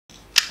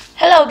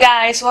Hello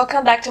guys,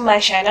 welcome back to my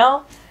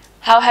channel.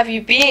 How have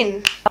you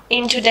been?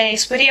 In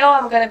today's video,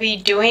 I'm gonna be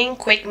doing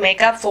quick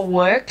makeup for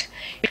work.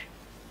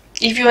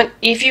 If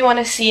you want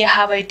to see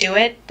how I do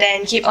it,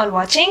 then keep on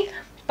watching.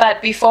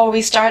 But before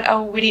we start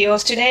our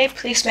videos today,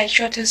 please make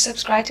sure to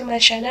subscribe to my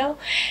channel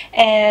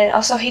and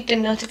also hit the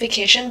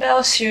notification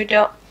bell so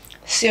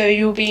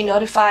you'll be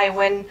notified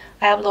when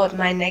I upload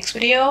my next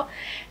video.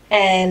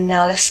 And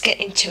now let's get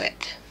into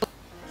it.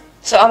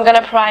 So I'm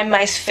gonna prime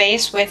my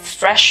face with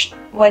fresh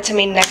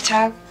vitamin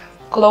Nectar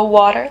glow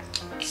water.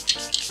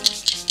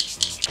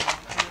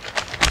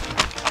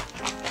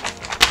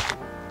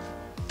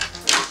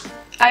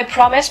 I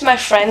promised my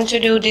friend to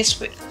do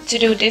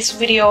this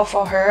video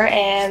for her,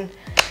 and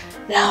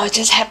now I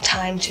just have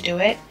time to do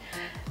it.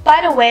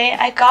 By the way,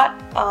 I got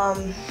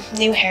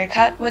new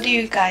haircut. What do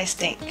you guys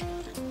think?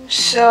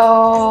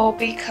 So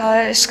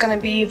because it's gonna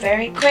be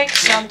very quick,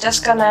 so I'm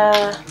just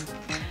gonna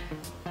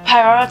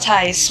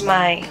prioritize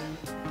my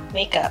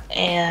makeup,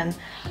 and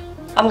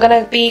I'm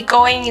gonna be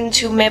going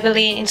into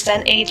Maybelline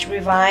Instant Age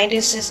Revive.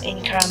 This is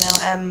in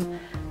caramel.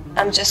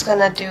 I'm just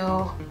gonna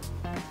do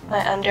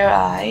my under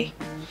eye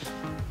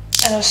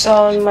and also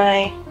on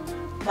my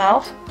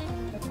mouth,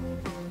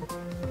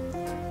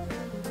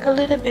 a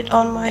little bit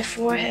on my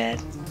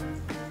forehead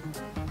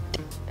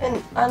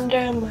and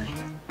under my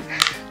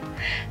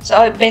so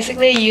I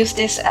basically use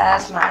this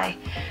as my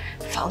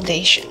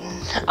foundation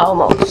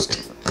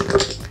almost.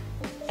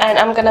 And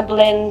I'm gonna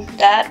blend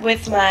that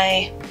with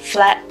my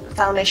flat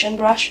foundation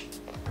brush.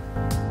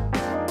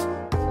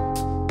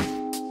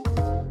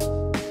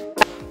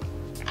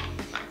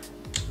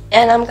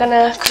 And I'm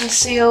gonna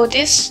conceal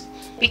this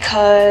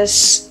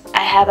because I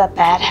have a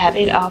bad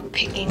habit of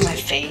picking my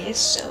face,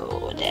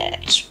 so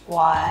that's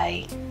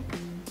why.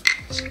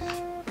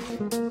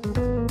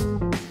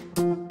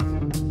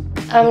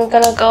 I'm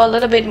gonna go a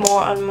little bit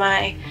more on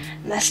my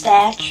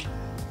mustache.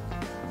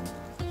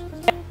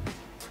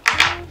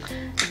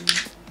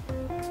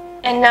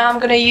 And now I'm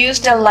gonna use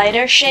the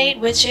lighter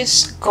shade, which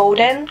is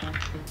golden.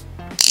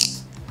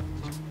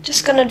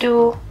 Just gonna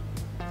do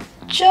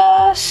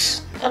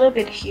just a little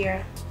bit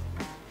here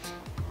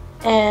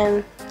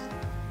and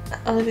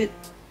a little bit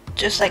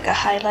just like a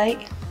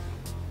highlight.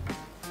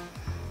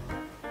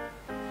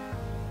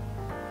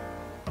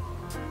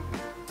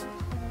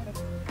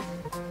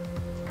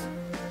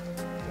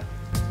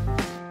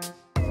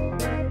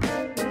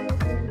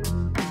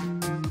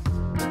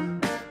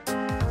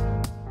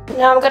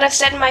 Now I'm gonna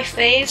set my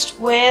face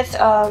with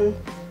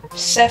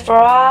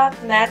Sephora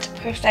Matte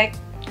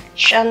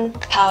Perfection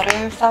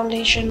Powder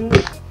Foundation.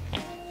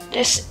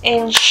 This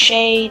in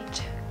shade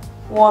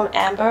Warm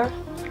Amber.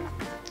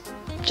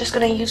 Just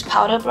gonna use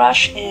powder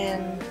brush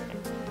and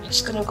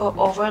just gonna go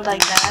over like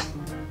that,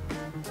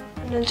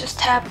 and then just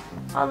tap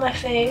on my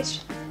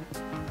face.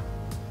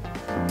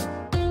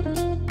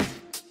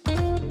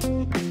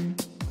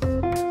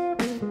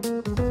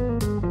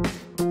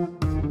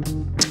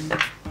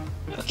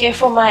 Okay,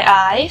 for my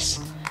eyes,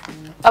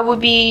 I will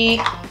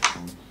be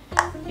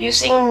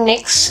using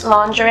NYX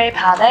Lingerie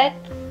Palette,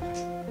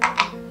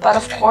 but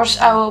of course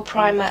I will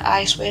prime my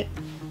eyes with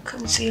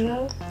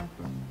concealer.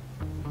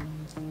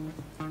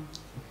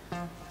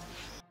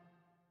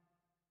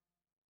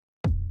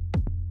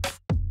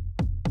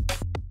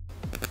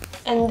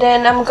 And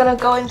then I'm gonna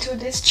go into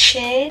this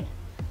shade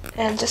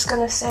and just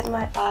gonna set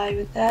my eye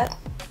with that.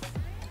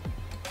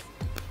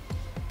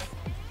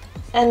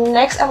 And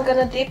next I'm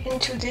gonna dip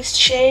into this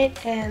shade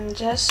and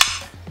just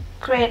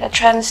create a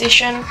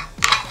transition.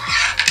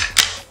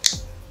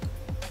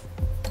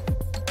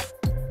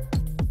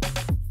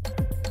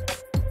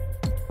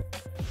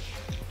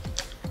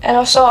 And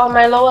also on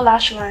my lower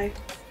lash line.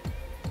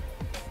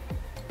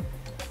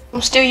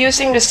 I'm still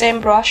using the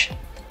same brush.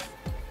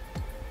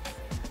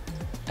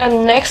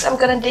 And next I'm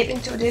gonna dip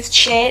into this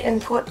shade and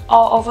put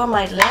all over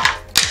my lip.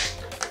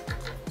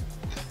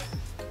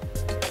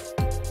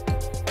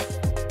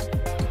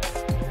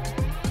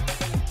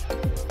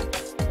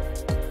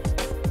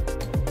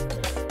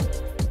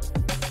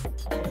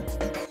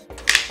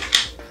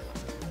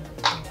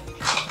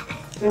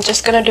 I'm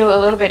just gonna do a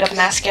little bit of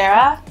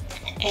mascara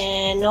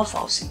and no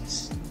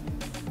falsies.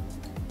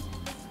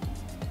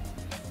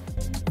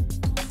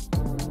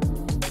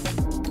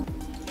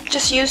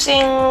 Just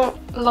using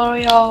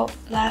L'Oreal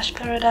Lash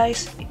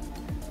Paradise.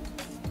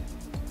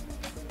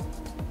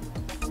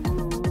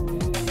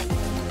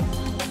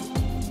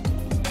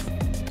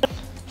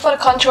 For the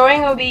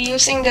contouring, we'll be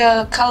using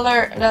the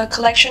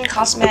Collection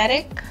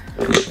Cosmetic.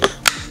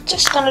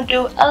 Just gonna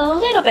do a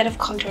little bit of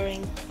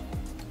contouring.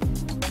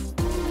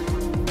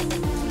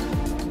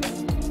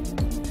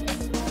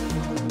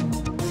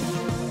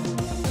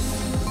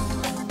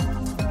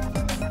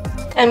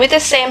 And with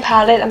the same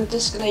palette, I'm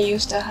just gonna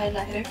use the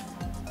highlighter.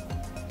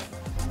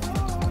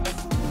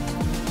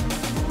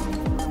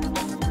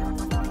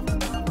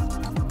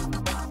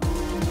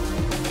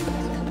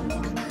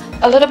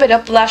 A little bit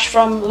of blush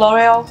from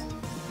L'Oreal.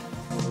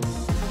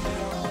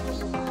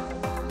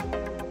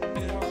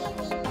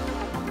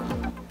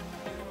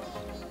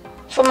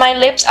 For my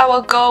lips, I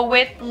will go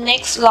with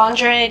NYX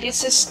Lingerie.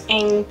 This is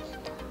in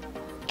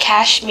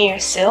Cashmere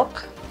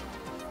silk.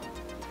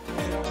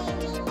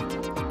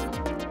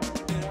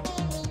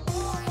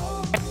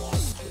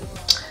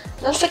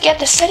 Don't forget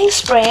the setting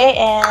spray,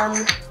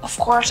 and of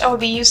course I will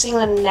be using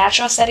the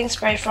natural setting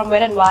spray from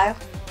Wet n Wild.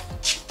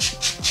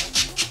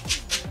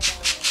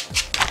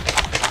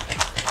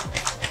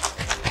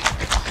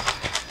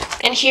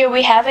 And here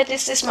we have it.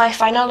 This is my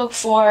final look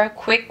for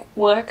quick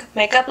work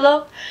makeup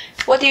look.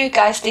 What do you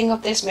guys think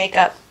of this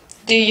makeup?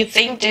 Do you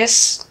think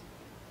this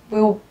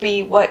will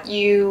be what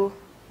you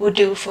will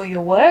do for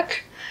your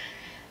work?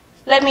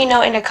 Let me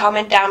know in the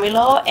comment down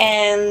below,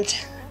 and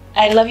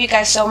I love you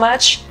guys so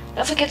much.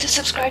 Don't forget to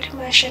subscribe to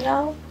my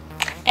channel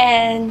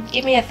and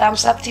give me a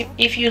thumbs up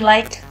if you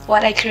like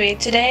what I create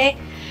today.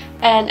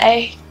 And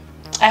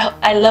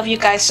I love you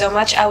guys so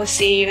much. I will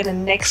see you in the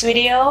next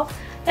video.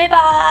 Bye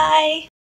bye.